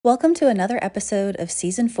Welcome to another episode of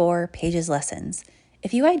Season 4 Pages Lessons.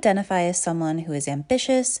 If you identify as someone who is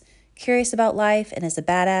ambitious, curious about life, and is a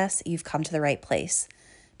badass, you've come to the right place.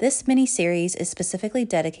 This mini-series is specifically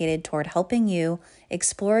dedicated toward helping you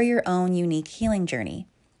explore your own unique healing journey.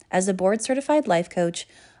 As a board-certified life coach,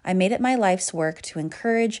 I made it my life's work to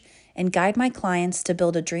encourage and guide my clients to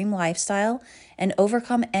build a dream lifestyle and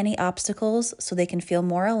overcome any obstacles so they can feel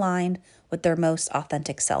more aligned with their most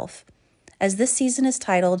authentic self. As this season is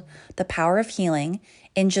titled The Power of Healing,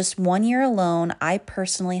 in just 1 year alone, I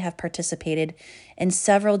personally have participated in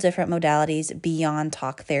several different modalities beyond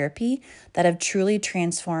talk therapy that have truly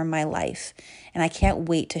transformed my life, and I can't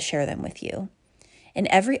wait to share them with you. In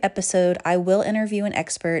every episode, I will interview an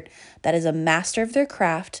expert that is a master of their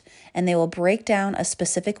craft, and they will break down a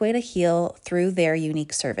specific way to heal through their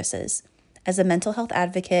unique services. As a mental health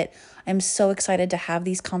advocate, I'm so excited to have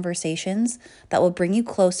these conversations that will bring you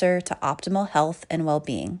closer to optimal health and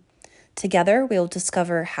well-being. Together, we will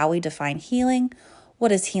discover how we define healing, what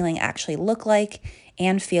does healing actually look like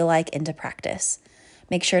and feel like into practice.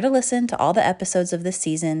 Make sure to listen to all the episodes of this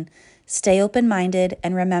season, stay open-minded,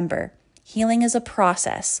 and remember, healing is a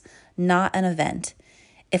process, not an event.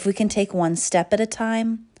 If we can take one step at a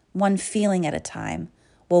time, one feeling at a time,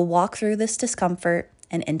 we'll walk through this discomfort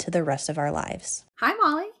and into the rest of our lives. Hi,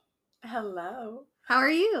 Molly. Hello. How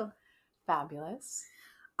are you? Fabulous.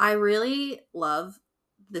 I really love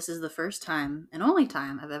this is the first time and only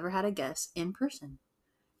time I've ever had a guest in person.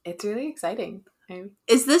 It's really exciting.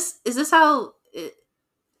 Is this how it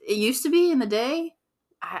used to be in the day?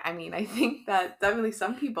 I think that definitely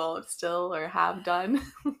some people still or have done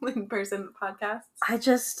in-person podcasts.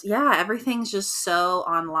 Everything's just so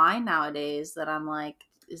online nowadays that I'm like,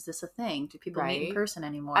 is this a thing? Do people meet in person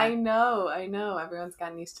anymore? I know. Everyone's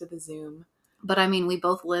gotten used to the Zoom. But I mean, we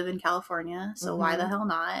both live in California, so why the hell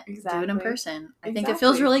not do it in person? I think it Exactly.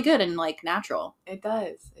 feels really good and like natural. It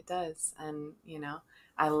does. And,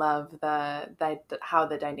 I love how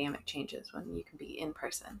the dynamic changes when you can be in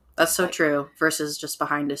person. That's so true versus just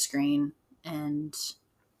behind a screen. And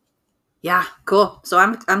yeah, cool. So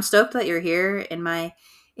I'm stoked that you're here in my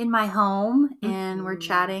home and we're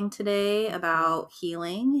chatting today about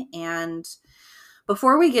healing. And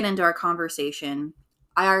before we get into our conversation,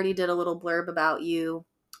 I already did a little blurb about you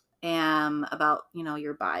and about,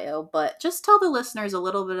 your bio, but just tell the listeners a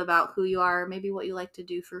little bit about who you are, maybe what you like to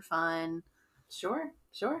do for fun. Sure.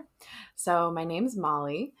 So my name's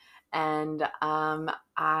Molly, and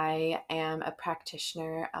I am a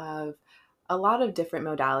practitioner of a lot of different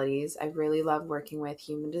modalities. I really love working with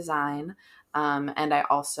human design, and I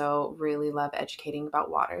also really love educating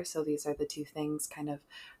about water. So these are the two things, kind of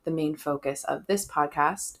the main focus of this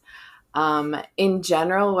podcast. In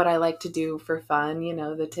general, what I like to do for fun,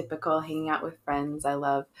 the typical hanging out with friends. I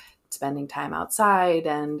love spending time outside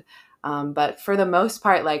but for the most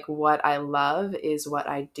part, like what I love is what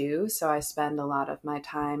I do. So I spend a lot of my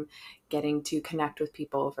time getting to connect with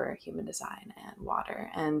people over human design and water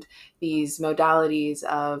and these modalities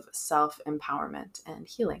of self-empowerment and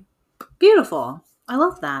healing. Beautiful. I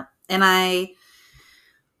love that. And I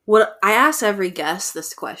ask every guest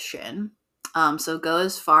this question. So go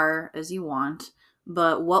as far as you want.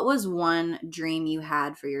 But what was one dream you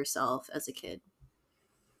had for yourself as a kid?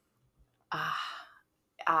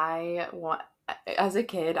 As a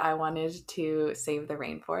kid, I wanted to save the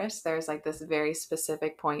rainforest. There's like this very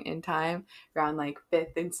specific point in time around like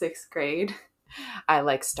 5th and 6th grade. I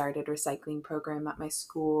like started recycling program at my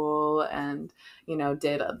school and,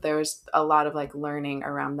 there was a lot of like learning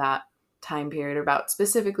around that time period about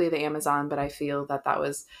specifically the Amazon, but I feel that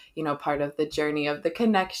was, part of the journey of the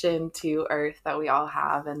connection to Earth that we all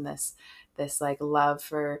have, and this like love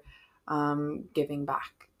for giving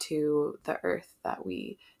back to the Earth that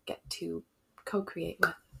we get to co-create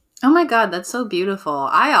with. Oh my God, that's so beautiful.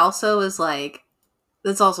 I also was like,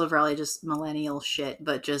 that's also probably just millennial shit,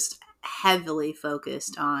 but just heavily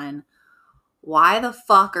focused on why the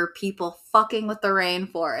fuck are people fucking with the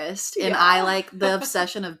rainforest? And I like the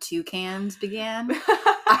obsession of toucans began.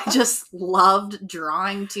 I just loved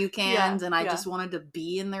drawing toucans and I just wanted to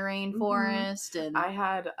be in the rainforest. And I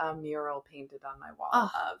had a mural painted on my wall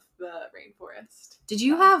of the rainforest. Did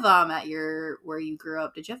you have at where you grew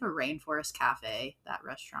up, did you have a rainforest cafe, that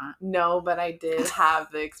restaurant? No, but I did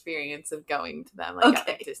have the experience of going to them at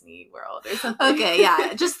like Disney World or something. Okay,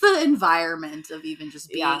 yeah. Just the environment of even just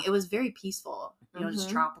being it was very peaceful. Just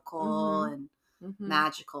tropical and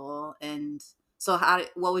magical. And so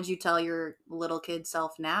what would you tell your little kid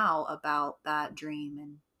self now about that dream?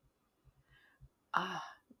 And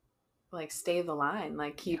like stay the line,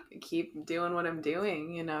 like keep doing what I'm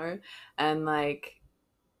doing, and like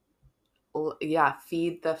yeah,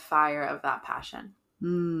 feed the fire of that passion.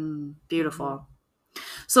 Beautiful.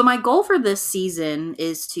 So my goal for this season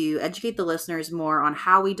is to educate the listeners more on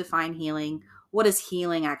how we define healing. What does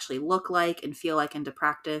healing actually look like and feel like into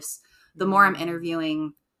practice? The more I'm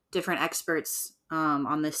interviewing different experts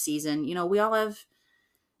on this season, we all have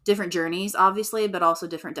different journeys, obviously, but also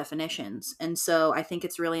different definitions. And so I think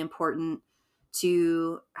it's really important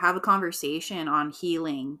to have a conversation on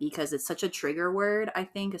healing because it's such a trigger word, I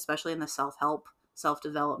think, especially in the self-help,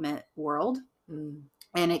 self-development world. Mm.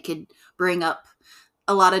 And it could bring up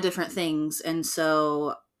a lot of different things. And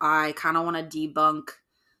so I kind of want to debunk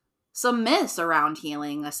some myths around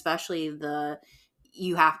healing, especially the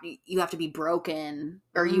you have to be broken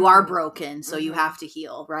or you are broken, so you have to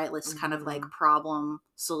heal, right? Let's kind of like problem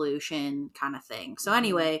solution kind of thing. So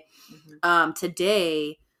anyway,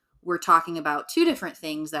 today we're talking about two different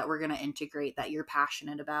things that we're going to integrate that you're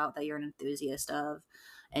passionate about, that you're an enthusiast of,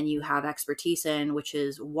 and you have expertise in, which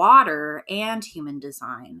is water and human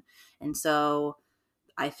design. And so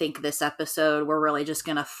I think this episode, we're really just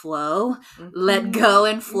going to flow, let go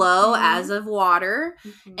and flow as of water,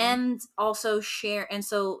 and also share. And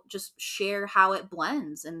so just share how it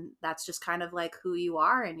blends. And that's just kind of like who you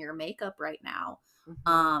are and your makeup right now.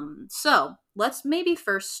 So let's maybe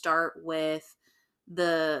first start with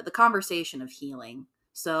the conversation of healing.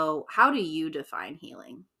 So how do you define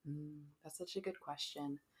healing? That's such a good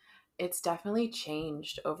question. It's definitely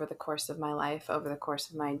changed over the course of my life, over the course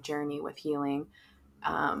of my journey with healing.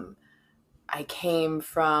 I came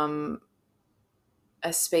from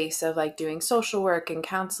a space of like doing social work and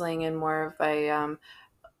counseling and more of a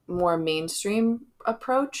more mainstream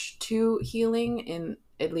approach to healing. In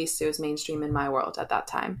at least it was mainstream in my world at that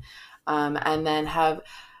time, and then have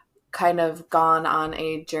kind of gone on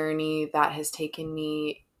a journey that has taken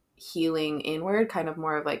me healing inward, kind of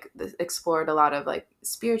more of like explored a lot of like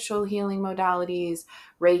spiritual healing modalities.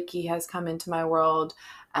 Reiki has come into my world,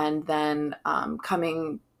 and then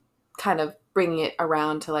coming kind of bringing it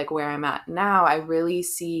around to like where I'm at now, I really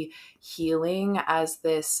see healing as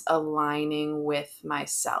this aligning with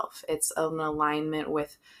myself. It's an alignment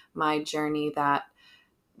with my journey that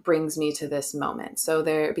brings me to this moment. So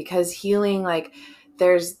because healing, like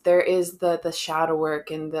there is the shadow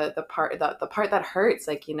work and the part that hurts,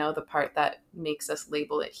 like, the part that makes us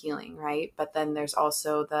label it healing, right? But then there's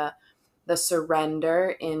also the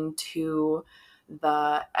surrender into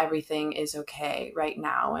the everything is okay right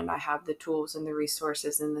now, and I have the tools and the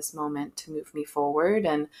resources in this moment to move me forward.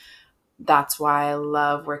 And that's why I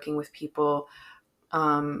love working with people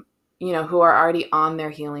who are already on their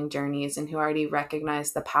healing journeys and who already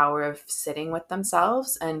recognize the power of sitting with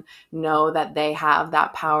themselves and know that they have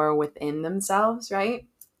that power within themselves, right?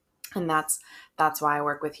 And that's why I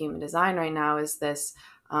work with human design right now, is this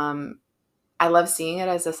I love seeing it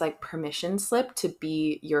as this like permission slip to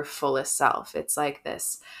be your fullest self. It's like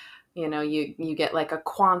this, you get like a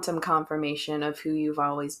quantum confirmation of who you've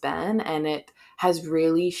always been. And it has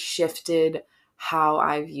really shifted how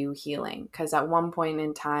I view healing. Because at one point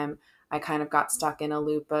in time, I kind of got stuck in a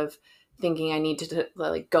loop of thinking I needed to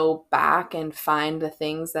like go back and find the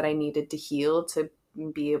things that I needed to heal to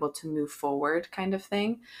be able to move forward, kind of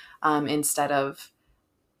thing, instead of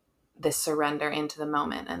this surrender into the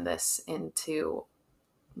moment and this into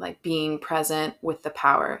like being present with the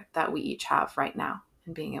power that we each have right now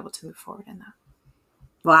and being able to move forward in that.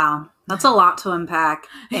 Wow, that's a lot to unpack.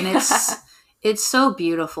 And it's so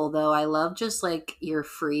beautiful though. I love just like your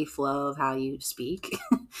free flow of how you speak.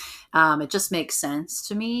 It just makes sense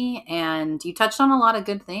to me. And you touched on a lot of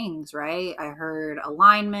good things, right? I heard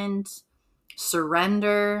alignment,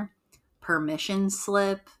 surrender, permission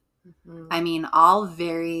slip. I mean, all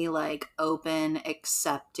very like open,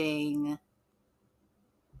 accepting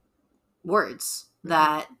words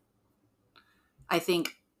that I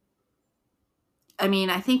think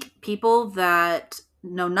people that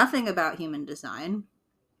know nothing about human design,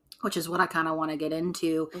 which is what I kind of want to get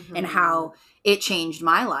into, and how it changed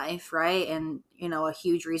my life, right? And, a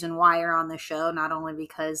huge reason why you're on the show, not only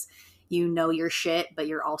because you know your shit, but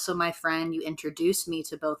you're also my friend. You introduced me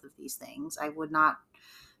to both of these things. I would not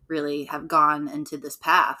really have gone into this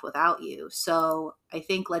path without you. So I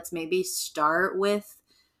think let's maybe start with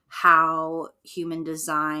how human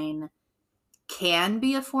design can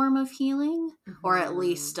be a form of healing, or at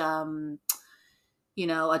least a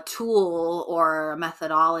tool or a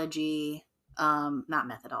methodology, not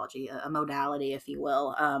methodology, a modality, if you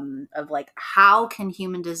will, of like how can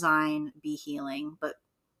human design be healing. But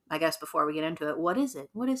I guess before we get into it, what is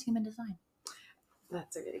human design?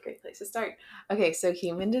 That's a really great place to start. Okay, so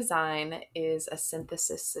human design is a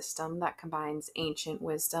synthesis system that combines ancient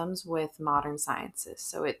wisdoms with modern sciences.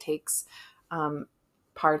 So it takes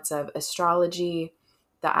parts of astrology,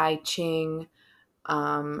 the I Ching,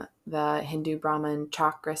 the Hindu Brahman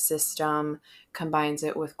chakra system, combines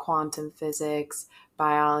it with quantum physics,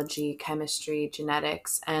 biology, chemistry,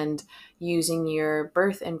 genetics, and using your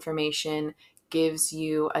birth information gives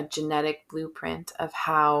you a genetic blueprint of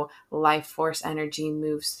how life force energy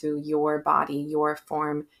moves through your body, your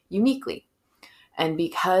form uniquely. And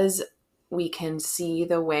because we can see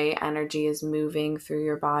the way energy is moving through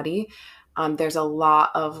your body, there's a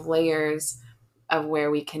lot of layers of where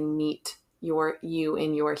we can meet you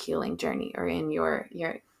in your healing journey or in your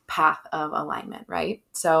path of alignment, right?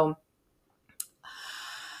 So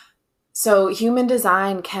human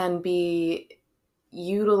design can be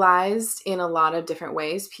utilized in a lot of different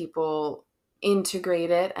ways. People integrate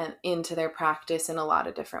it and into their practice in a lot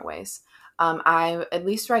of different ways. I, at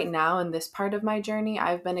least right now in this part of my journey,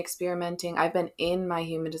 I've been experimenting. I've been in my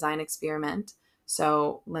human design experiment.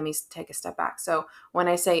 So let me take a step back. So when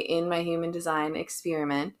I say in my human design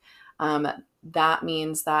experiment, that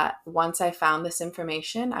means that once I found this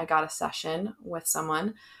information, I got a session with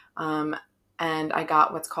someone, and I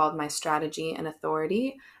got what's called my strategy and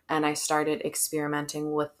authority. And I started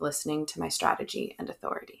experimenting with listening to my strategy and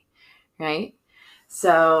authority, right?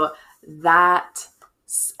 So that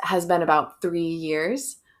has been about 3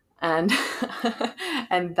 years. And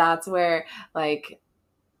and that's where, like,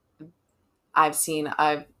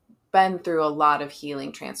 I've been through a lot of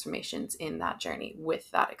healing transformations in that journey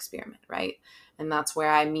with that experiment, right? And that's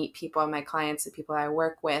where I meet people, my clients, the people I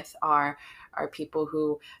work with are people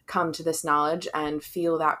who come to this knowledge and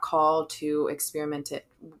feel that call to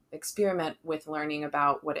experiment with learning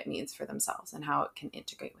about what it means for themselves and how it can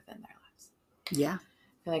integrate within their lives. Yeah.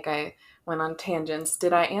 I feel like I went on tangents.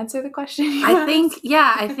 Did I answer the question? I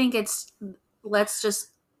think it's, let's just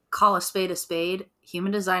call a spade a spade.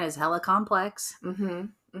 Human design is hella complex. Mm-hmm.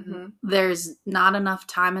 Mm-hmm. There's not enough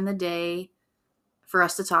time in the day for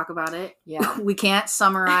us to talk about it. Yeah. We can't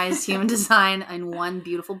summarize human design in one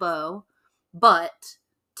beautiful bow. But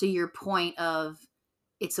to your point of,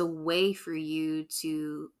 it's a way for you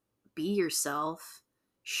to be yourself.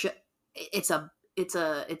 It's a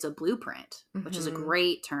blueprint, which is a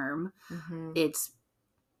great term. Mm-hmm. It's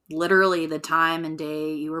literally the time and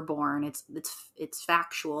day you were born. It's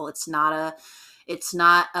factual. It's not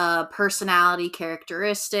a personality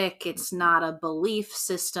characteristic. It's not a belief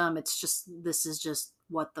system. This is just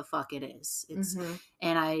what the fuck it is.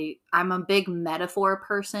 And I'm a big metaphor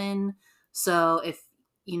person. So if,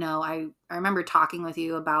 I remember talking with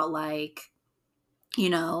you about, like,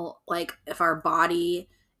 like if our body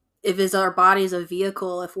is a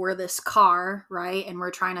vehicle, if we're this car, right? And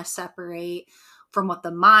we're trying to separate from what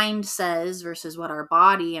the mind says versus what our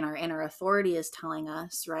body and our inner authority is telling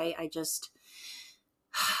us, right?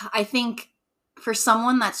 I think for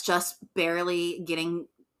someone that's just barely getting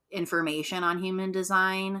information on human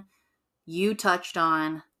design, you touched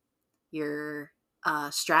on your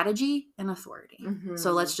strategy and authority. Mm-hmm.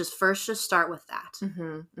 So let's just start with that.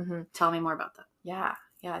 Mm-hmm. Mm-hmm. Tell me more about that. Yeah,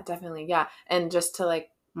 definitely. Yeah. And just to, like,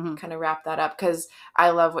 Mm-hmm. kind of wrap that up, because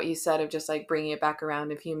I love what you said of just, like, bringing it back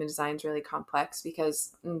around, if human design is really complex,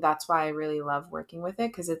 because that's why I really love working with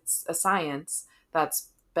it, because it's a science that's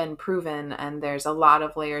been proven and there's a lot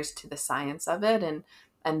of layers to the science of it.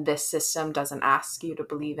 And this system doesn't ask you to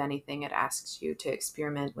believe anything. It asks you to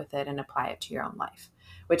experiment with it and apply it to your own life,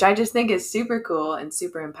 which I just think is super cool and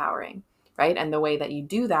super empowering, right? And the way that you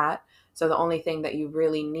do that, so the only thing that you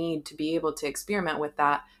really need to be able to experiment with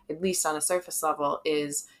that, at least on a surface level,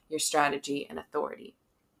 is your strategy and authority.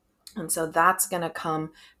 And so that's going to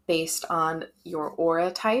come based on your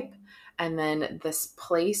aura type, and then this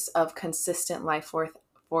place of consistent life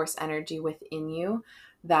force energy within you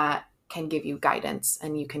that can give you guidance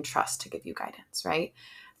and you can trust to give you guidance, right?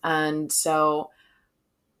 And so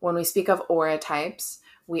when we speak of aura types,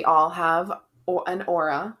 we all have an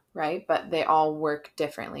aura, right? But they all work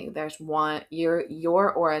differently. There's one,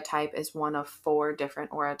 your aura type is one of 4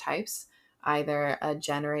 different aura types, either a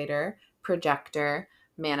generator, projector,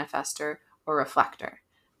 manifester, or reflector.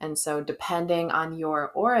 And so depending on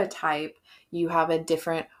your aura type, you have a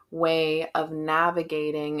different way of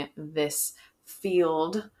navigating this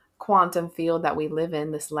field, quantum field that we live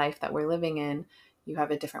in, this life that we're living in. You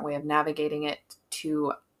have a different way of navigating it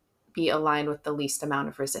to be aligned with the least amount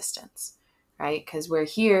of resistance, right? Because we're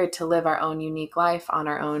here to live our own unique life on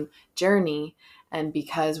our own journey. And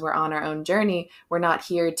because we're on our own journey, we're not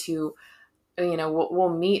here to, we'll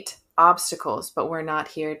meet obstacles, but we're not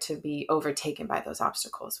here to be overtaken by those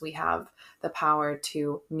obstacles. We have the power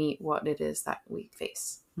to meet what it is that we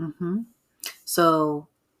face. Mm-hmm. So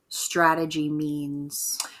strategy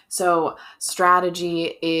means? So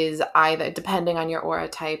strategy is either, depending on your aura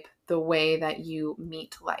type, the way that you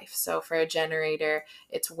meet life. So for a generator,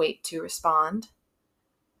 it's wait to respond.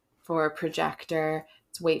 For a projector,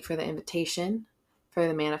 it's wait for the invitation. For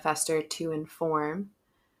the manifester, to inform.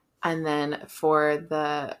 And then for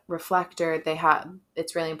the reflector,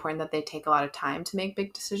 it's really important that they take a lot of time to make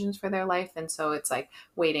big decisions for their life. And so it's like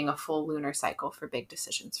waiting a full lunar cycle for big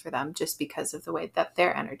decisions for them, just because of the way that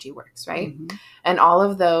their energy works, right? Mm-hmm. And all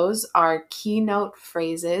of those are keynote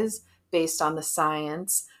phrases based on the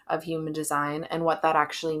science of human design, and what that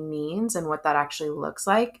actually means and what that actually looks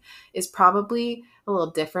like is probably a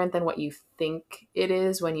little different than what you think it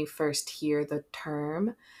is when you first hear the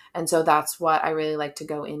term. And so that's what I really like to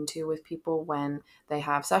go into with people when they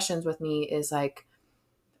have sessions with me, is like,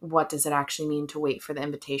 what does it actually mean to wait for the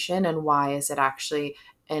invitation, and why is it actually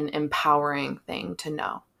an empowering thing to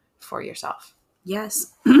know for yourself?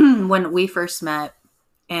 Yes. When we first met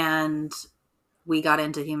and we got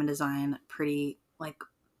into human design pretty, like,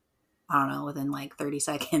 I don't know, within like 30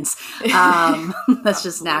 seconds. That's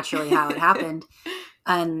just naturally how it happened.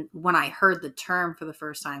 And when I heard the term for the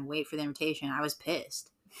first time, wait for the invitation, I was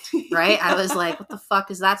pissed. Right? I was like, what the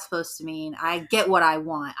fuck is that supposed to mean? I get what I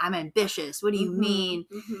want. I'm ambitious. What do you mean?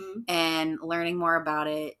 Mm-hmm. And learning more about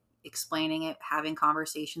it, explaining it, having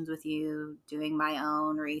conversations with you, doing my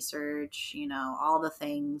own research, all the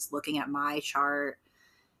things, looking at my chart.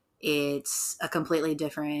 It's a completely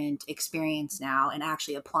different experience now, and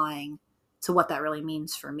actually applying to what that really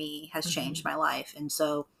means for me has changed my life. And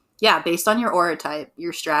so, yeah, based on your aura type,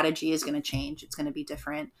 your strategy is going to change. It's going to be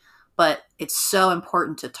different. But it's so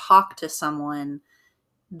important to talk to someone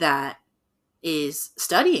that is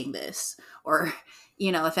studying this, or,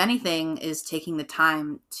 if anything, is taking the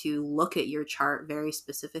time to look at your chart very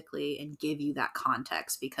specifically and give you that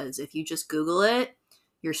context. Because if you just Google it,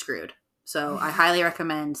 you're screwed. So I highly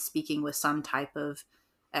recommend speaking with some type of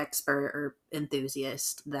expert or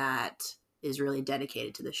enthusiast that is really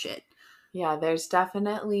dedicated to the shit. Yeah, there's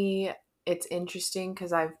definitely, it's interesting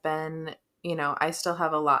because I've been, I still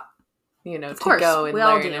have a lot, Of to course, go and we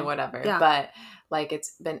all learn do. and whatever. Yeah. But like,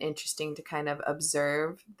 it's been interesting to kind of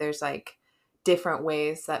observe. There's like different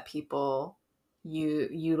ways that people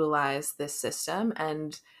utilize this system.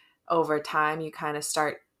 And over time, you kind of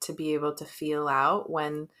start to be able to feel out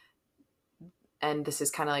when, and this is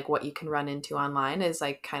kind of like what you can run into online, is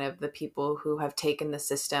like kind of the people who have taken the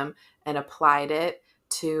system and applied it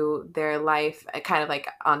to their life, kind of like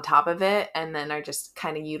on top of it, and then are just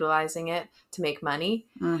kind of utilizing it to make money.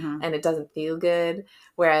 Mm-hmm. And it doesn't feel good.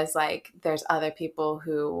 Whereas like there's other people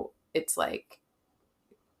who it's like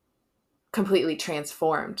completely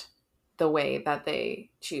transformed the way that they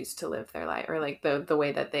choose to live their life, or like the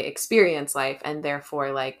way that they experience life, and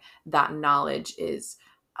therefore like that knowledge is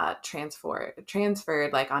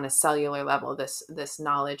transferred like on a cellular level. This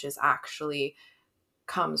knowledge is actually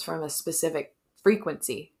comes from a specific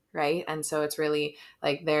frequency, right? And so it's really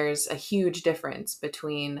like there's a huge difference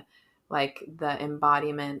between like the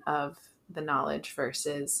embodiment of the knowledge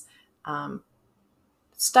versus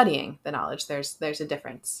studying the knowledge. There's a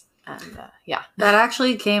difference. And yeah, that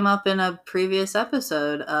actually came up in a previous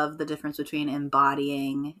episode of the difference between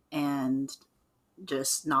embodying and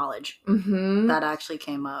just knowledge. mm-hmm. That actually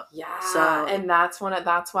came up. Yeah. So, and that's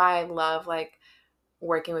why I love like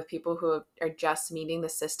working with people who are just meeting the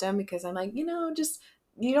system, because I'm like, just,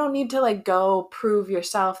 you don't need to like go prove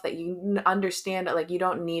yourself that you understand it. Like, you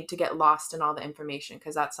don't need to get lost in all the information,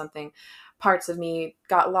 because that's something parts of me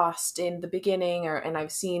got lost in the beginning, and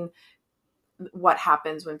I've seen what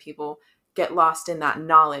happens when people get lost in that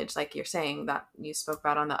knowledge, like you're saying that you spoke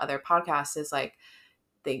about on the other podcast, is like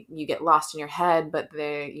you get lost in your head, but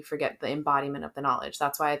you forget the embodiment of the knowledge.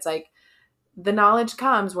 That's why it's like the knowledge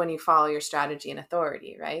comes when you follow your strategy and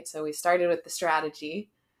authority, right? So we started with the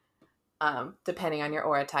strategy, depending on your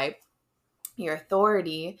aura type. Your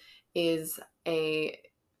authority is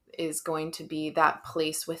going to be that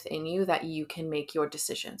place within you that you can make your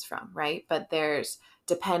decisions from, right? But there's,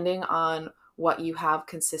 depending on what you have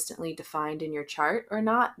consistently defined in your chart or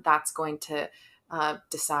not, that's going to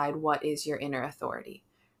decide what is your inner authority,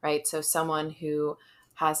 right? So someone who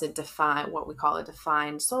has what we call a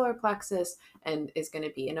defined solar plexus, and is going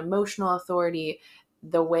to be an emotional authority,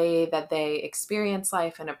 the way that they experience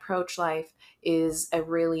life and approach life is a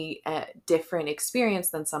really different experience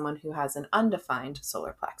than someone who has an undefined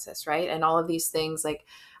solar plexus, right? And all of these things, like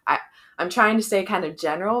I'm trying to stay kind of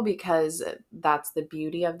general, because that's the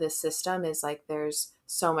beauty of this system, is like there's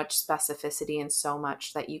so much specificity and so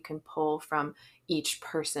much that you can pull from each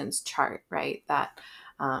person's chart, right? That,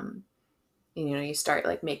 you start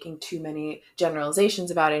like making too many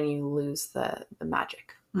generalizations about it and you lose the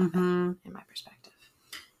magic of it, in my perspective.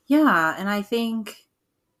 Yeah. And I think,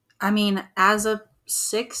 as a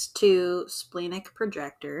 6'2" splenic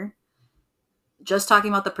projector, just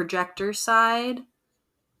talking about the projector side,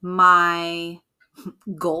 my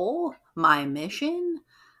goal, my mission,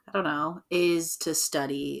 I don't know, is to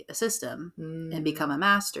study a system and become a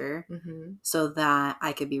master so that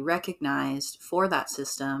I could be recognized for that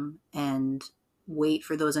system and wait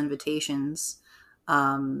for those invitations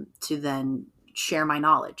to then share my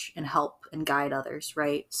knowledge and help and guide others,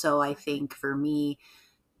 right? So I think for me,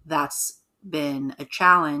 that's been a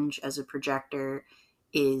challenge as a projector,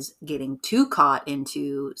 is getting too caught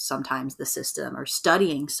into sometimes the system or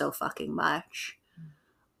studying so fucking much,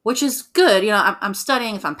 which is good. I'm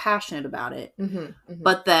studying if I'm passionate about it.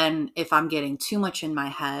 But then if I'm getting too much in my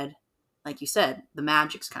head, like you said, the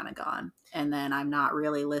magic's kind of gone. And then I'm not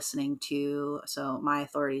really listening to, so my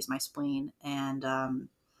authority is my spleen. And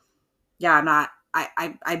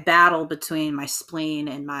I battle between my spleen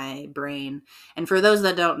and my brain. And for those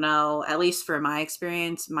that don't know, at least for my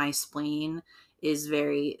experience, my spleen is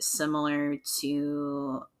very similar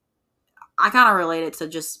to, I kind of relate it to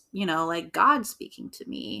just, like God speaking to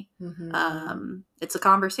me. It's a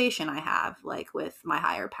conversation I have like with my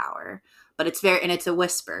higher power, but it's a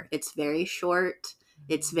whisper. It's very short.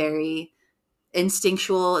 It's very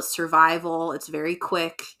instinctual. It's survival. It's very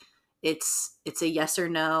quick. It's a yes or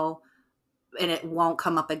no, and it won't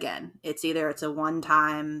come up again. It's a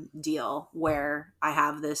one-time deal where I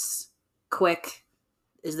have this quick,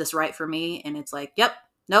 is this right for me? And it's like, yep,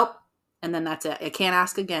 nope. And then that's it. I can't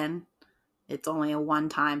ask again. It's only a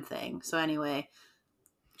one-time thing. So anyway,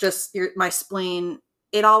 just my spleen,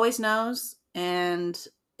 it always knows. And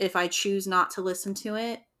if I choose not to listen to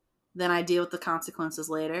it, then I deal with the consequences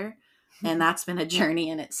later. And that's been a journey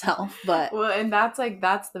in itself. But well, and that's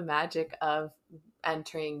the magic of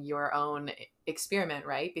entering your own experiment,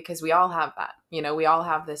 right? Because we all have that. We all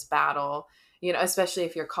have this battle, especially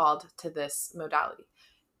if you're called to this modality.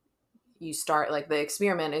 You start, like, the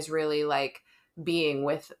experiment is really like being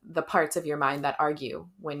with the parts of your mind that argue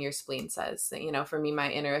when your spleen says, for me,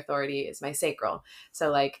 my inner authority is my sacral.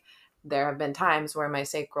 So like there have been times where my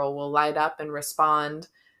sacral will light up and respond,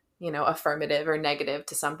 affirmative or negative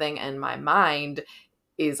to something, and my mind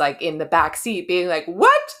is like in the back seat being like,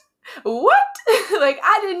 what like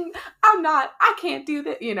I can't do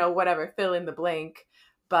that, whatever, fill in the blank.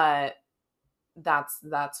 But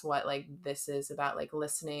that's what, like, this is about, like,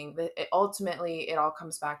 listening. Ultimately it all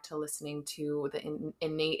comes back to listening to the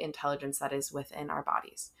innate intelligence that is within our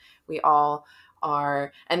bodies. We all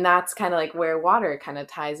are, and that's kind of like where water kind of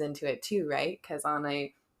ties into it too, right? Because on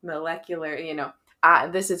a molecular,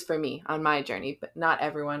 this is for me on my journey, but not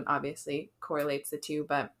everyone obviously correlates the two.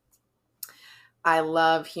 But I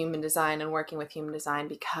love human design and working with human design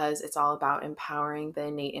because it's all about empowering the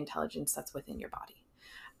innate intelligence that's within your body.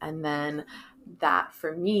 And then that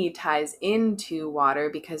for me ties into water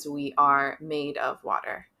because we are made of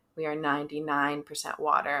water. We are 99%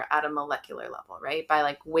 water at a molecular level, right? By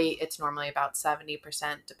like weight, it's normally about 70%,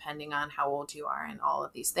 depending on how old you are and all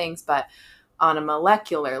of these things. But on a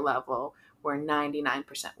molecular level, we're 99%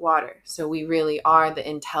 water. So we really are the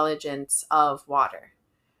intelligence of water,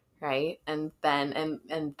 right? And then,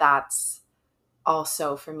 and that's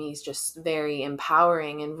also for me is just very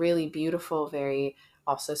empowering and really beautiful, very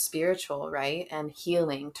also spiritual, right? And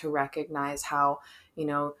healing to recognize how,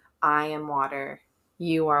 I am water,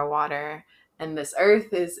 you are water, and this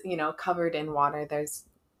earth is, covered in water.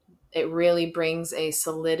 It really brings a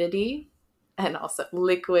solidity and also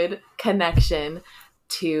liquid connection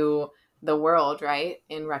to the world, right?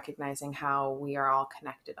 In recognizing how we are all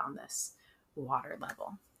connected on this water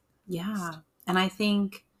level. Yeah. And I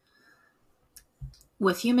think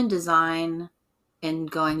with human design,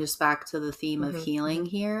 and going just back to the theme of healing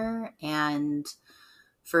here, and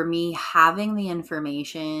for me, having the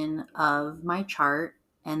information of my chart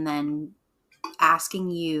and then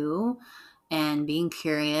asking you and being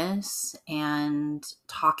curious and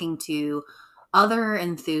talking to other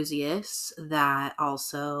enthusiasts that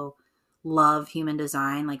also love human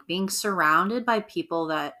design, like being surrounded by people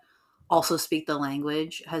that also speak the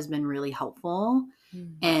language has been really helpful.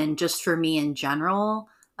 And just for me in general,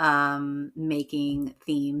 making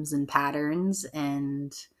themes and patterns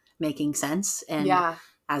and making sense. And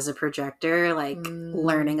as a projector, like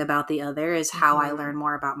learning about the other is how I learn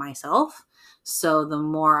more about myself. So the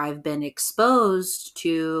more I've been exposed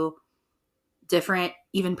to different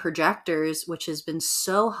even projectors, which has been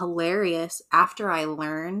so hilarious. After I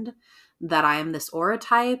learned that I am this aura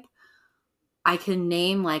type, I can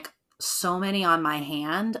name like so many on my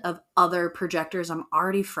hand of other projectors I'm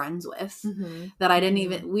already friends with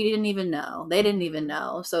that we didn't even know. They didn't even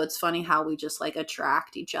know. So it's funny how we just like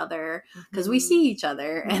attract each other because we see each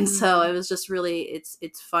other. And so it was just really,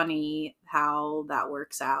 it's funny how that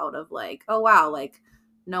works out of like, oh wow, like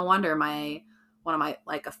no wonder one of my,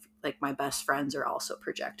 like my best friends are also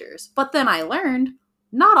projectors. But then I learned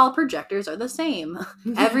not all projectors are the same.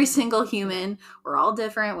 Every single human, we're all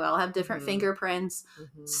different. We all have different fingerprints.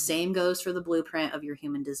 Same goes for the blueprint of your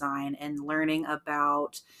human design, and learning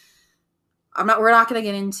about, we're not going to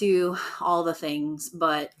get into all the things,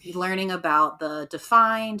 but learning about the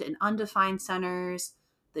defined and undefined centers,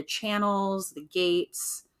 the channels, the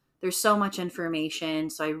gates. There's so much information.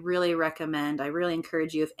 So I really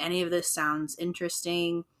encourage you, if any of this sounds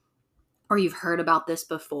interesting, or you've heard about this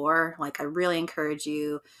before, like I really encourage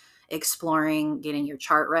you exploring getting your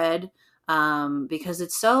chart read, because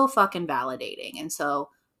it's so fucking validating. And so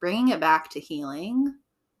bringing it back to healing,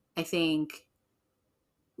 I think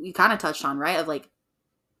you kind of touched on, right? Of like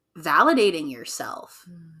validating yourself,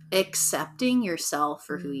 accepting yourself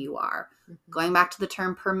for who you are, going back to the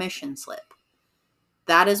term permission slip.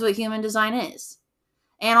 That is what human design is.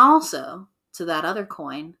 And also, to that other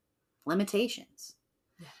coin, limitations.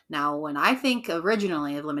 Now, when I think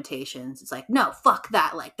originally of limitations, it's like, no, fuck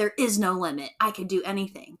that. Like, there is no limit. I can do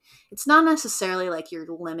anything. It's not necessarily like you're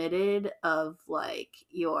limited of like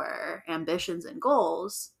your ambitions and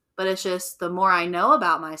goals, but it's just the more I know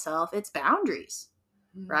about myself, it's boundaries,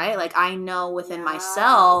 right? Like I know within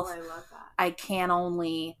myself, I love that. I can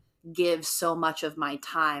only give so much of my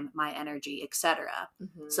time, my energy, etc.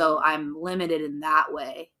 So I'm limited in that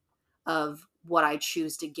way of what I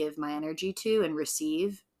choose to give my energy to and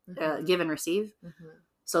receive. Give and receive.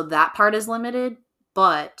 So that part is limited,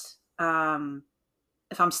 but if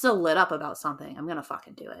I'm still lit up about something, I'm gonna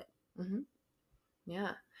fucking do it.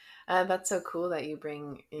 Yeah. That's so cool that you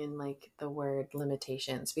bring in like the word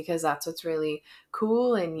limitations, because that's what's really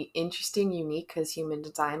cool and interesting, unique, because human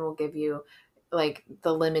design will give you like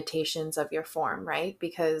the limitations of your form, right?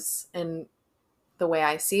 Because, and the way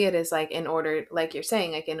I see it is like, in order, like you're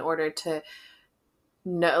saying, like in order to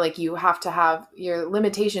no, like you have to have, your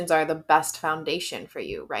limitations are the best foundation for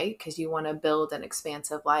you, right? Because you want to build an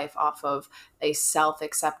expansive life off of a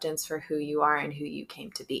self-acceptance for who you are and who you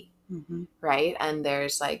came to be. Right. And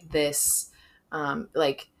there's like this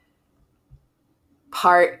like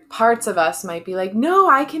parts of us might be like, no,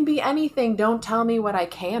 I can be anything, don't tell me what I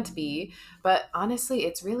can't be. But honestly,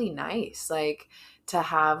 it's really nice like to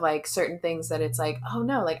have like certain things that it's like, oh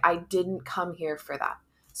no, like I didn't come here for that.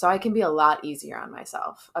 So I can be a lot easier on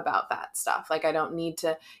myself about that stuff. Like I don't need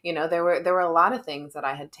to, there were a lot of things that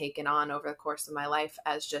I had taken on over the course of my life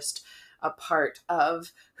as just a part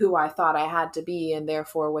of who I thought I had to be, and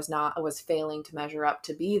therefore was failing to measure up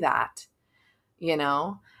to be that,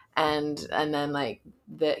 and then like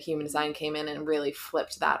the human design came in and really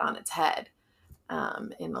flipped that on its head,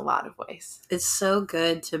 in a lot of ways. It's so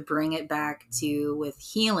good to bring it back to with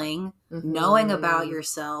healing, knowing about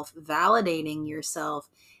yourself, validating yourself,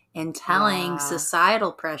 and telling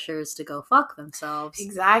societal pressures to go fuck themselves.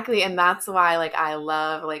 Exactly. And that's why like I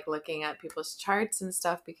love like looking at people's charts and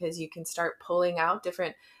stuff, because you can start pulling out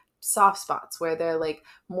different soft spots where they're like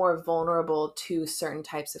more vulnerable to certain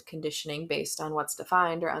types of conditioning based on what's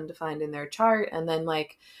defined or undefined in their chart. And then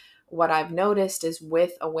like what I've noticed is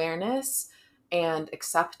with awareness and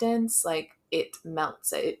acceptance, like it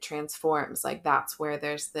melts, it transforms. Like that's where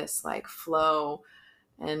there's this like flow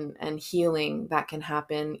and healing that can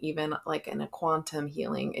happen, even like in a quantum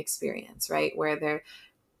healing experience, right? Where there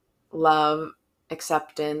love,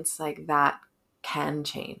 acceptance, like that can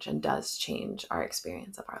change and does change our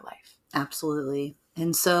experience of our life. Absolutely.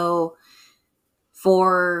 And so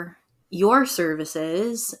for your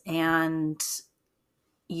services, and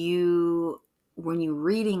when you're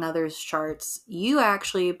reading others' charts, you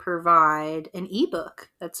actually provide an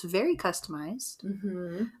ebook that's very customized.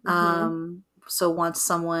 So once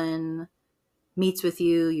someone meets with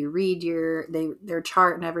you, you read their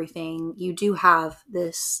chart and everything, you do have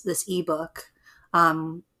this ebook.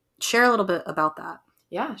 Share a little bit about that.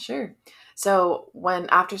 Yeah, sure. So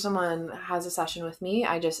after someone has a session with me,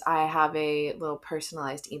 I have a little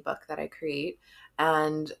personalized ebook that I create,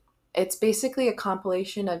 and it's basically a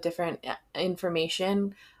compilation of different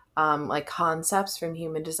information, like concepts from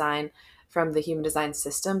human design, from the human design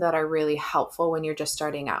system, that are really helpful when you're just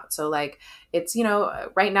starting out. So like it's,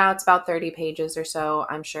 right now it's about 30 pages or so.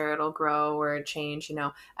 I'm sure it'll grow or change,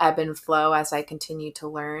 ebb and flow as I continue to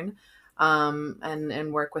learn.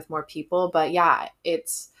 and work with more people. But yeah,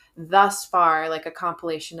 it's thus far like a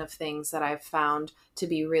compilation of things that I've found to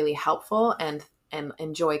be really helpful and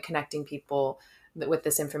enjoy connecting people with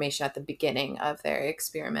this information at the beginning of their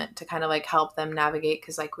experiment to kind of like help them navigate,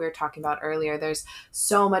 because like we were talking about earlier, there's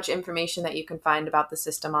so much information that you can find about the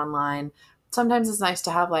system online. Sometimes it's nice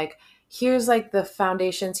to have like, here's like the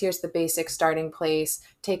foundations, here's the basic starting place,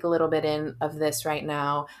 take a little bit in of this right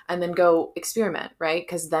now, and then go experiment, right?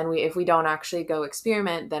 Because then if we don't actually go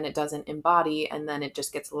experiment, then it doesn't embody, and then it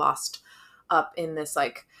just gets lost up in this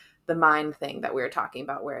like the mind thing that we were talking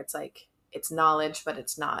about, where it's like it's knowledge but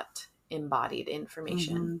it's not embodied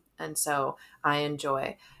information. Mm-hmm. And so I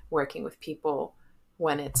enjoy working with people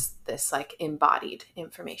when it's this like embodied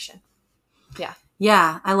information. Yeah.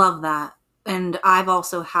 Yeah, I love that. And I've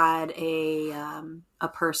also had a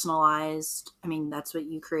personalized, I mean, that's what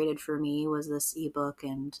you created for me, was this ebook,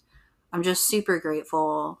 and I'm just super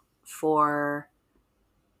grateful for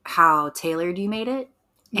how tailored you made it.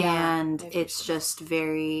 Yeah, And I it's appreciate it. just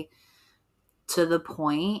very to the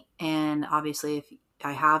point. And obviously, if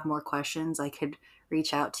I have more questions, I could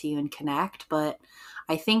reach out to you and connect. But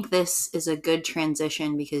I think this is a good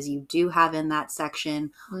transition because you do have in that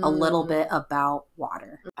section a little bit Mm. about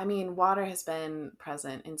water. I mean, water has been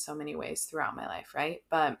present in so many ways throughout my life, right?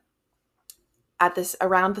 But at this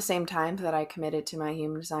around the same time that I committed to my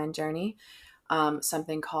human design journey,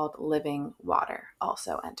 something called living water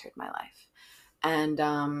also entered my life, and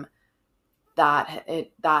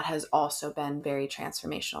that has also been very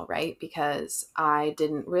transformational, right? Because I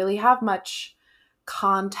didn't really have much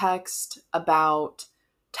context about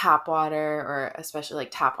tap water, or especially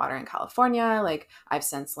like tap water in California. Like I've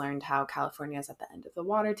since learned how California is at the end of the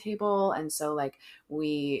water table, and so like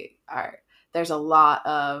we are there's a lot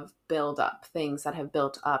of build up things that have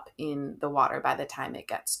built up in the water by the time it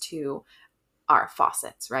gets to our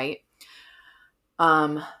faucets, right?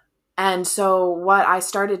 Um, and so what I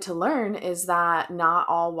started to learn is that not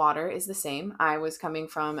all water is the same. I was coming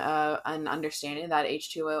from an understanding that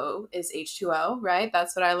H2O is H2O, right?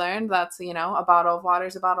 That's what I learned. That's, a bottle of water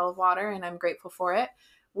is a bottle of water, and I'm grateful for it,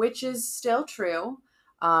 which is still true.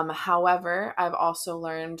 However, I've also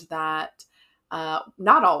learned that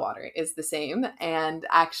not all water is the same. And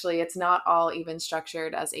actually, it's not all even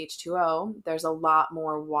structured as H2O. There's a lot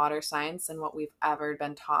more water science than what we've ever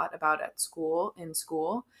been taught about in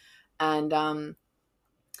school. And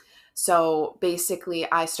so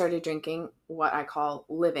basically, I started drinking what I call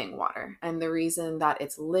living water. And the reason that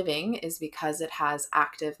it's living is because it has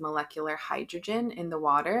active molecular hydrogen in the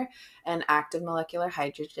water. And active molecular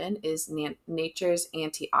hydrogen is nature's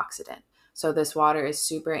antioxidant. So this water is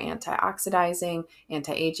super antioxidizing,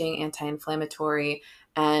 anti-aging, anti-inflammatory.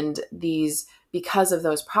 And because of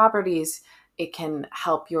those properties, it can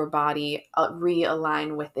help your body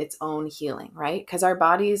realign with its own healing, right? Because our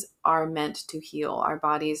bodies are meant to heal. Our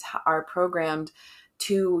bodies are programmed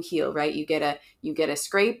to heal, right? You get a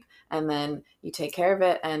scrape, and then you take care of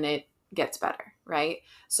it, and it gets better, right?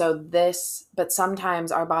 But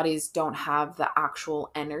sometimes our bodies don't have the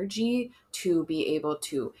actual energy to be able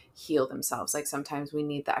to heal themselves. Like sometimes we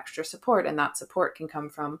need the extra support, and that support can come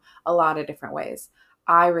from a lot of different ways.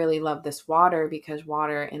 I really love this water because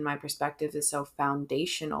water, in my perspective, is so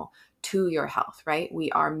foundational to your health, right? We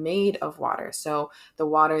are made of water. So the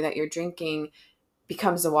water that you're drinking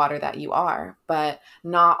becomes the water that you are, but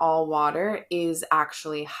not all water is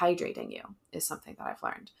actually hydrating you, is something that I've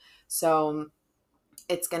learned. So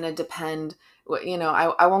it's going to depend,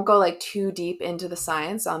 I won't go like too deep into the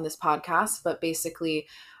science on this podcast, but basically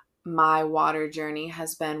my water journey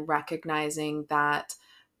has been recognizing that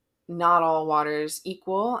not all waters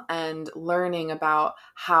equal, and learning about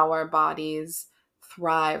how our bodies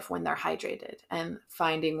thrive when they're hydrated, and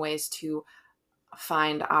finding ways to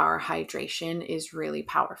find our hydration is really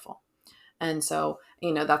powerful. And so,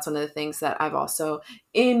 that's one of the things that I've also,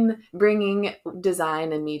 in bringing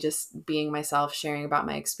design and me just being myself, sharing about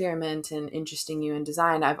my experiment and interesting you in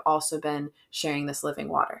design, I've also been sharing this living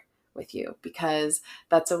water with you, because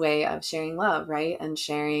that's a way of sharing love, right? And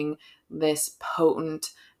sharing this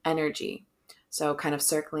potent energy. So kind of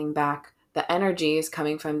circling back, the energy is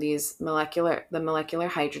coming from the molecular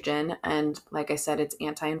hydrogen. And like I said, it's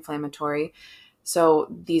anti-inflammatory. So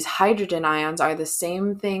these hydrogen ions are the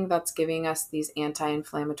same thing that's giving us these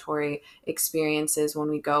anti-inflammatory experiences when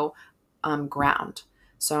we go ground.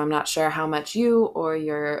 So I'm not sure how much you or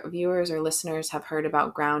your viewers or listeners have heard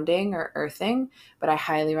about grounding or earthing, but I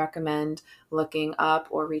highly recommend looking up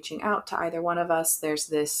or reaching out to either one of us. There's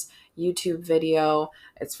this YouTube video.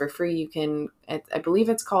 It's for free. I believe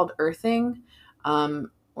it's called Earthing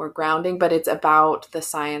or Grounding, but it's about the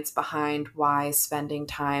science behind why spending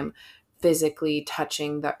time physically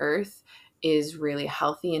touching the earth is really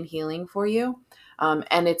healthy and healing for you.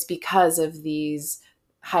 And it's because of these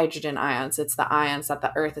hydrogen ions. It's the ions that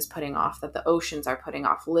the earth is putting off, that the oceans are putting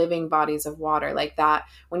off, living bodies of water like that.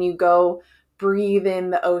 When you go breathe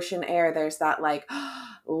in the ocean air, there's that like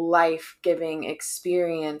life-giving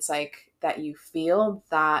experience like that you feel,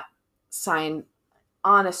 that sign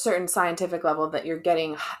on a certain scientific level that you're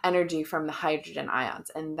getting energy from the hydrogen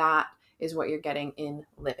ions, and that is what you're getting in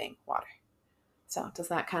living water. So does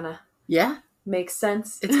that kind of make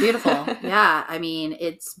sense? It's beautiful. Yeah. I mean,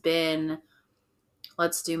 it's been,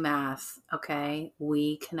 let's do math. Okay.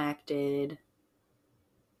 We connected,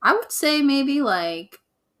 I would say maybe like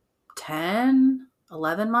 10,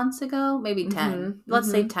 11 months ago, maybe 10. Let's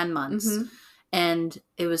say 10 months. And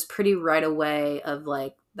it was pretty right away of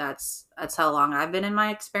like, that's how long I've been in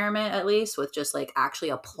my experiment, at least, with just like actually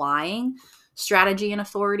applying strategy and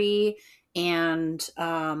authority, and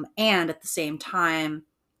at the same time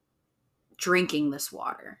drinking this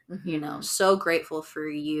water. You know, so grateful for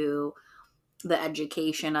you, the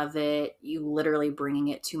education of it, you literally bringing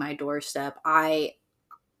it to my doorstep.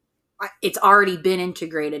 It's already been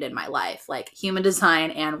integrated in my life, like human design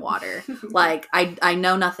and water. Like I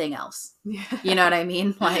know nothing else. Yeah. You know what I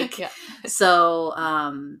mean? Like, yeah. So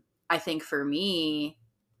I think for me,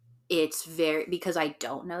 it's because I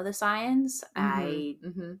don't know the science.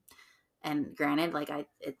 And granted, like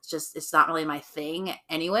it's not really my thing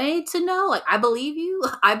anyway to know. Like, I believe you.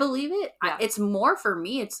 I believe it. Yeah. It's more for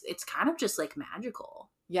me. It's kind of just like magical.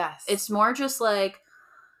 Yes. It's more just like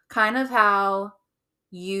kind of how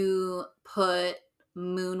you put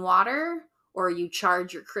moon water or you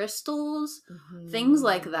charge your crystals, things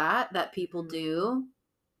like that people do.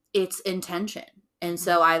 It's intention. And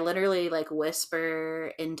so I literally like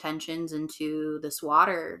whisper intentions into this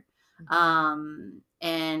water.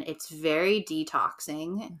 And it's very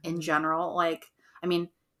detoxing in general. Like, I mean,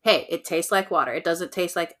 hey, it tastes like water. It doesn't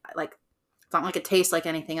taste like it's not like it tastes like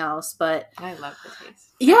anything else, but I love the taste.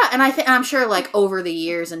 Yeah, and I'm sure like over the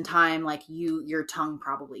years and time, like your tongue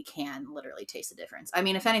probably can literally taste the difference. I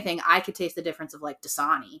mean, if anything, I could taste the difference of like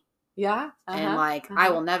Dasani. Yeah. And like I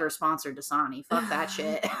will never sponsor Dasani. Fuck that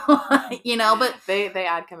shit. You know, but they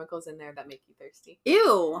add chemicals in there that make you thirsty.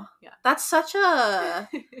 Ew. Yeah. That's such a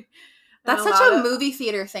movie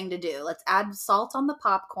theater thing to do. Let's add salt on the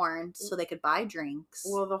popcorn so they could buy drinks.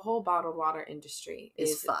 Well, the whole bottled water industry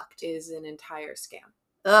is fucked. Is an entire scam.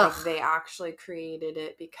 Ugh. Like, they actually created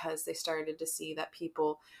it because they started to see that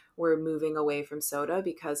people were moving away from soda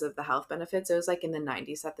because of the health benefits. It was like in the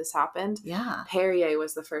 90s that this happened. Yeah. Perrier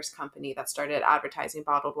was the first company that started advertising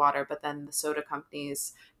bottled water, but then the soda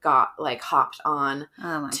companies got like hopped on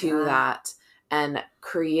to that and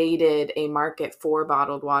created a market for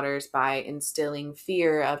bottled waters by instilling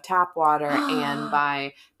fear of tap water and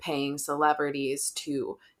by paying celebrities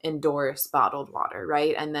to endorse bottled water,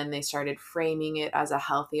 right? And then they started framing it as a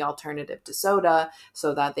healthy alternative to soda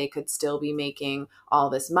so that they could still be making all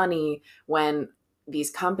this money, when these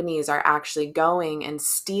companies are actually going and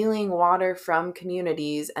stealing water from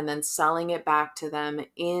communities and then selling it back to them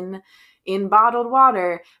in bottled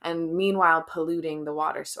water, and meanwhile polluting the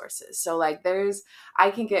water sources. So like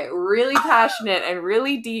I can get really passionate and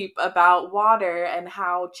really deep about water and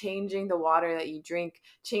how changing the water that you drink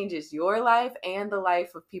changes your life and the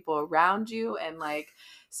life of people around you. And like,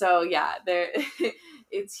 so yeah,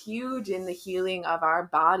 it's huge in the healing of our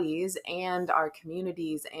bodies and our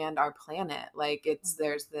communities and our planet. Like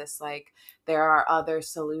there's this, like, there are other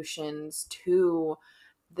solutions to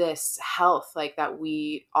this health, like, that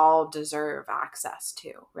we all deserve access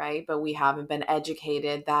to, right? But we haven't been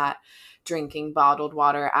educated that drinking bottled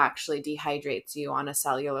water actually dehydrates you on a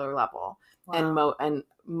cellular level. Wow. And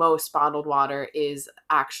most bottled water is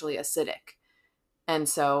actually acidic. And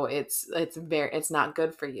so it's not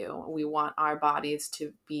good for you. We want our bodies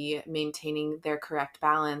to be maintaining their correct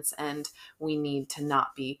balance, and we need to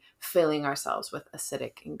not be filling ourselves with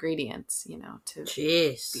acidic ingredients, to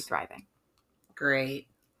be thriving. Great.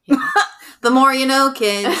 Yeah. The more you know,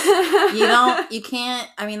 kids. You can't,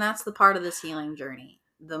 I mean, that's the part of this healing journey.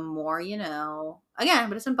 The more you know, again,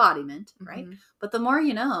 but it's embodiment, right? But the more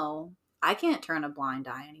you know, I can't turn a blind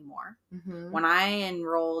eye anymore. When I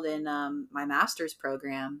enrolled in my master's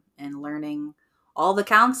program and learning all the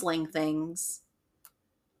counseling things,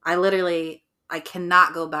 I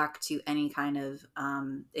cannot go back to any kind of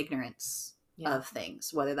ignorance of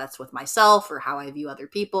things, whether that's with myself or how I view other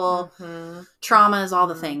people, traumas, all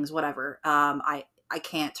the things, whatever. I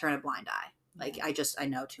can't turn a blind eye. Like, I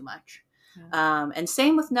know too much. And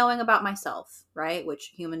same with knowing about myself, right?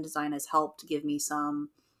 Which human design has helped give me some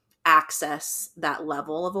access that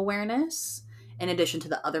level of awareness. in addition to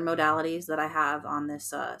the other modalities that I have on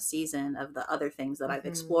this season of the other things that I've Mm-hmm.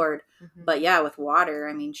 explored. Mm-hmm. But yeah, with water,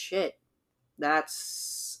 I mean, shit,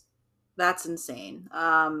 that's insane.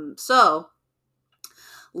 So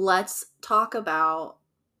let's talk about,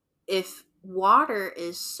 if water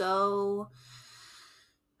is so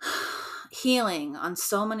healing on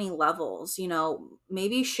so many levels,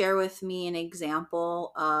 maybe share with me an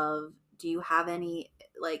example of, do you have any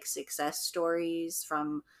like success stories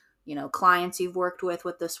from, clients you've worked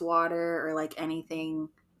with this water, or like anything,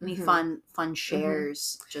 any Mm-hmm. fun Mm-hmm.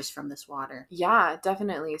 shares just from this water? Yeah,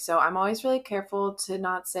 definitely. So I'm always really careful to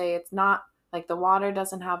not say it's not like the water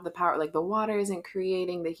doesn't have the power, like the water isn't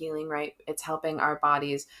creating the healing, right? It's helping our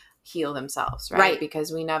bodies heal themselves, right? Right.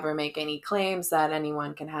 Because we never make any claims that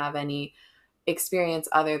anyone can have any experience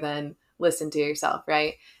other than listen to yourself,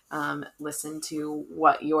 right? Listen to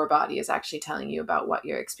what your body is actually telling you about what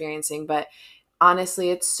you're experiencing. But honestly,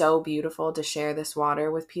 it's so beautiful to share this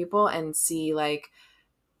water with people and see like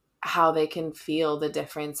how they can feel the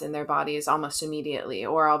difference in their bodies almost immediately.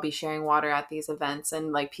 Or I'll be sharing water at these events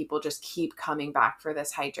and like people just keep coming back for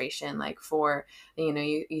this hydration, like for,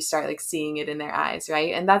 you start like seeing it in their eyes,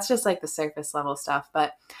 right? And that's just like the surface level stuff.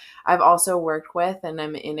 But I've also worked with, and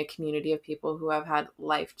I'm in a community of people who have had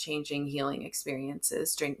life-changing healing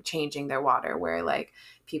experiences changing their water, where like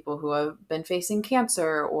people who have been facing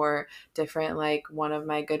cancer or different, like one of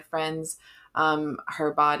my good friends,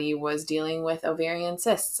 her body was dealing with ovarian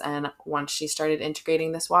cysts. And once she started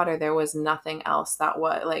integrating this water, there was nothing else that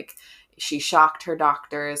was like, she shocked her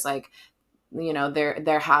doctors. Like,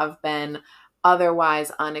 there have been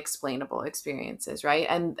otherwise unexplainable experiences, right?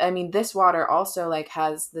 And I mean, this water also like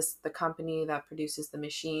has this, the company that produces the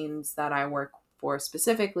machines that I work for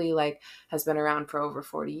specifically, like has been around for over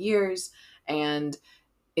 40 years and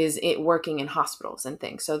is it working in hospitals and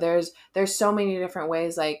things. So there's so many different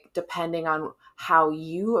ways, like depending on how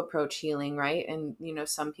you approach healing, right? And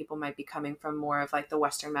some people might be coming from more of like the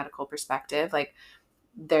Western medical perspective. Like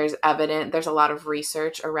there's a lot of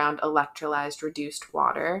research around electrolyzed reduced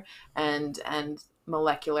water and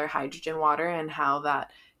molecular hydrogen water and how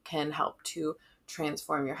that can help to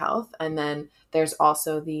transform your health. And then there's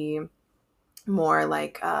also the more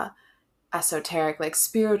like esoteric, like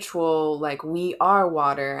spiritual, like we are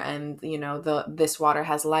water, and this water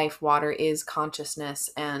has life, water is consciousness.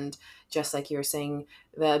 And just like you were saying,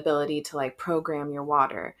 the ability to like program your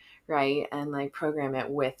water, right? And like program it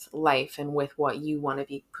with life and with what you want to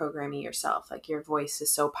be programming yourself. Like your voice is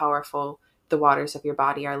so powerful, the waters of your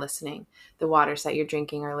body are listening, the waters that you're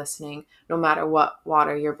drinking are listening. No matter what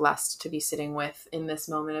water you're blessed to be sitting with in this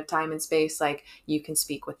moment of time and space, like you can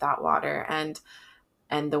speak with that water.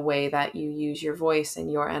 And the way that you use your voice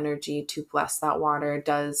and your energy to bless that water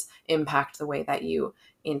does impact the way that you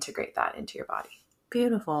integrate that into your body.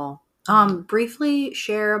 Beautiful. Briefly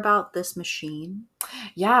share about this machine.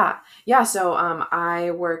 Yeah. So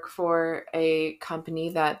I work for a company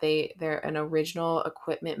that they're an original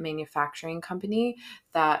equipment manufacturing company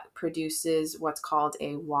that produces what's called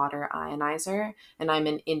a water ionizer, and I'm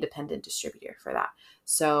an independent distributor for that.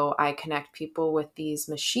 So I connect people with these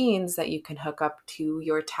machines that you can hook up to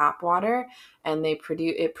your tap water, and it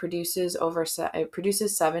produces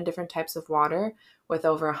 7 different types of water with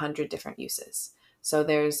over 100 different uses. So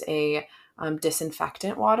there's a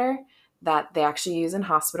disinfectant water that they actually use in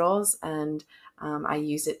hospitals. And I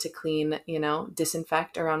use it to clean,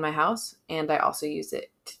 disinfect around my house. And I also use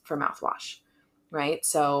it for mouthwash, right?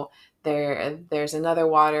 So there's another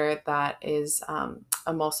water that is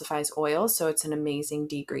emulsifies oils. So it's an amazing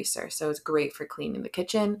degreaser. So it's great for cleaning the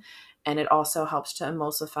kitchen. And it also helps to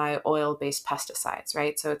emulsify oil-based pesticides,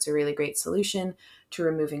 right? So it's a really great solution to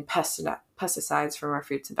removing pesticides from our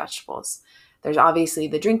fruits and vegetables. There's obviously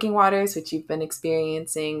the drinking waters, which you've been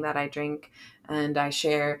experiencing, that I drink and I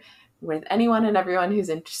share with anyone and everyone who's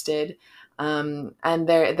interested. And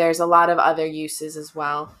there's a lot of other uses as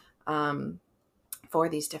well for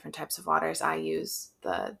these different types of waters. I use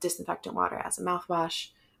the disinfectant water as a mouthwash,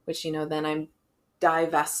 which, then I'm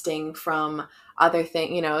divesting from other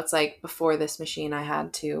things. It's like before this machine, I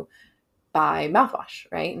had to buy mouthwash,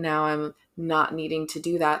 right? Now I'm not needing to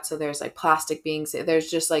do that. So there's like plastic being, there's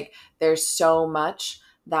just like, there's so much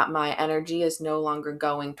that my energy is no longer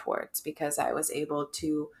going towards because I'm able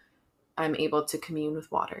to commune with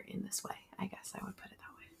water in this way. I guess I would put it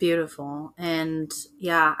that way. Beautiful. And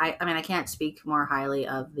yeah, I mean, I can't speak more highly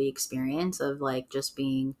of the experience of like just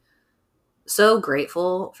being so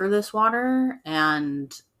grateful for this water.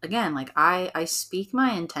 And again, like I speak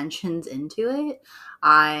my intentions into it.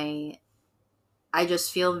 I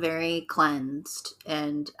just feel very cleansed.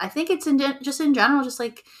 And I think it's just in general, just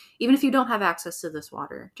like, even if you don't have access to this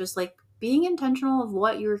water, just like being intentional of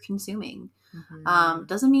what you're consuming. Mm-hmm.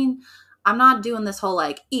 Doesn't mean I'm not doing this whole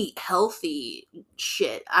like eat healthy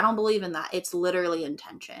shit. I don't believe in that. It's literally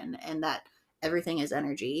intention, and that everything is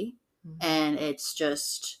energy. Mm-hmm. And it's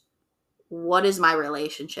just, what is my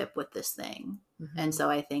relationship with this thing? Mm-hmm. And so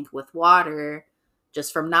I think with water,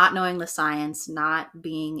 just from not knowing the science, not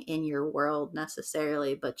being in your world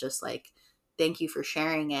necessarily, but just like, thank you for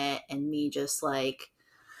sharing it, and me just like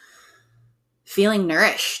feeling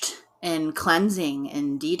nourished and cleansing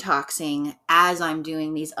and detoxing as I'm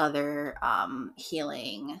doing these other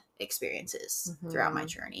healing experiences throughout my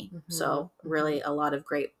journey. So really a lot of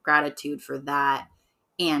great gratitude for that,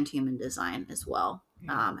 and human design as well,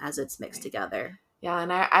 as it's mixed together. Yeah,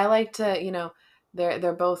 and I like to,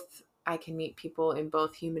 they're both, I can meet people in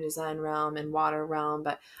both human design realm and water realm,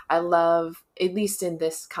 but I love, at least in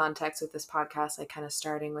this context with this podcast, like kind of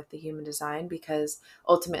starting with the human design, because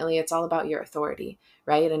ultimately it's all about your authority,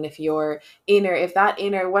 right? And if that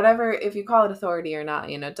inner, whatever, if you call it authority or not,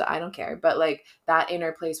 I don't care, but like that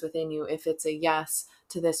inner place within you, if it's a yes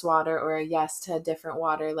to this water or a yes to a different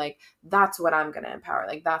water, like that's what I'm going to empower.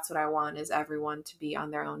 Like that's what I want, is everyone to be on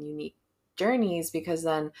their own unique journeys, because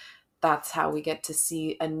then that's how we get to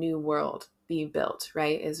see a new world be built,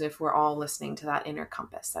 right? Is if we're all listening to that inner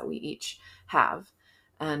compass that we each have.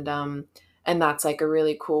 And that's like a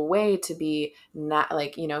really cool way to be, not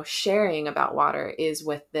like, sharing about water, is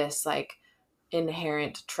with this like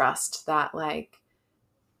inherent trust that like,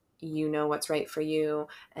 what's right for you,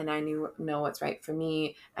 and I know what's right for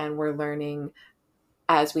me, and we're learning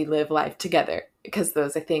as we live life together, because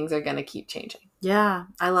those things are going to keep changing. Yeah,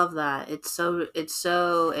 I love that. It's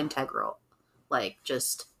so integral. Like,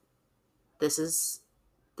 just, this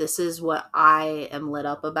is what I am lit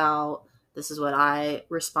up about. This is what I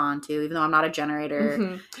respond to, even though I'm not a generator.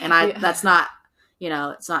 Mm-hmm. And that's not,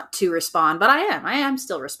 it's not to respond, but I am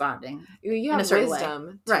still responding. You have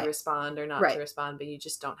wisdom to respond or not to respond, but you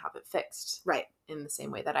just don't have it fixed. Right. In the same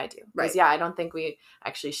way that I do. Right. Yeah, I don't think we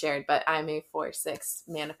actually shared, but I'm a 4/6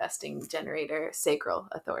 manifesting generator, sacral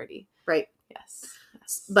authority. Right. Yes.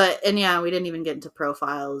 And we didn't even get into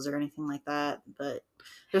profiles or anything like that, but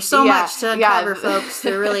there's so much to uncover, folks.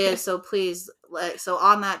 There really is. So please, so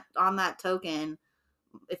on that token,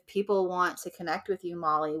 if people want to connect with you,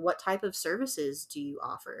 Molly, what type of services do you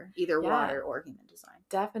offer? Either water or human design?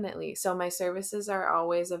 Definitely. So my services are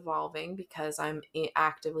always evolving, because I'm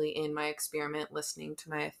actively in my experiment, listening to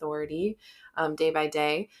my authority day by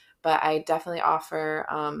day. But I definitely offer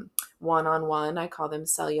one-on-one. I call them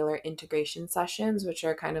cellular integration sessions, which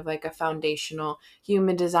are kind of like a foundational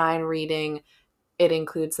human design reading. It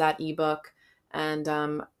includes that ebook.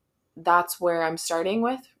 And that's where I'm starting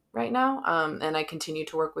with right now. And I continue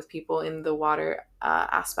to work with people in the water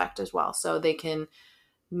aspect as well. So they can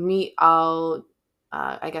meet,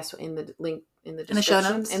 I guess in the link in the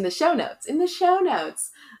description, in the show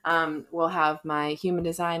notes, we'll have my human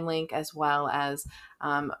design link, as well as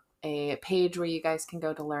a page where you guys can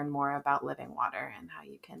go to learn more about living water and how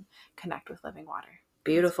you can connect with living water.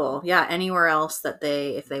 Beautiful. Cool. Yeah. Anywhere else that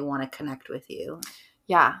if they want to connect with you.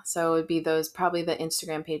 Yeah. So it would be probably the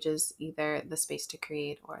Instagram pages, either the Space to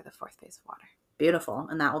Create or the Fourth Phase of Water. Beautiful.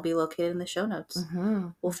 And that will be located in the show notes. Mm-hmm.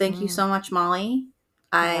 Well, thank you so much, Molly.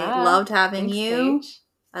 I loved having you. Paige.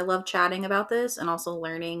 I love chatting about this, and also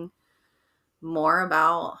learning more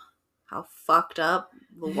about how fucked up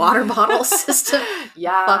the water bottle system,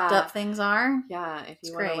 fucked up things are. Yeah. If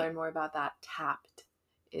you want to learn more about that, Tapped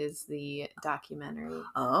is the documentary.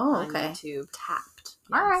 On YouTube. Tapped.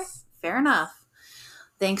 Yes. All right. Fair enough.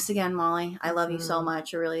 Thanks again, Molly. I love you so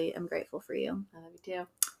much. I really am grateful for you. I love you too.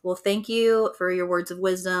 Well, thank you for your words of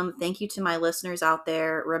wisdom. Thank you to my listeners out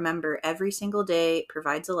there. Remember, every single day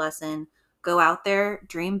provides a lesson. Go out there,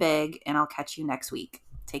 dream big, and I'll catch you next week.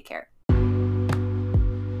 Take care.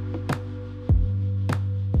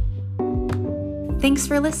 Thanks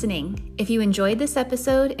for listening. If you enjoyed this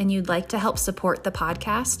episode and you'd like to help support the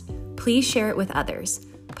podcast, please share it with others.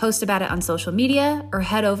 Post about it on social media, or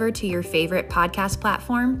head over to your favorite podcast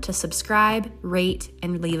platform to subscribe, rate,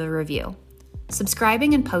 and leave a review.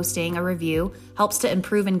 Subscribing and posting a review helps to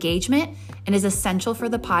improve engagement and is essential for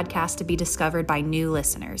the podcast to be discovered by new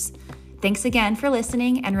listeners. Thanks again for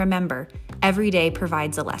listening, and remember, every day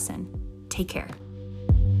provides a lesson. Take care.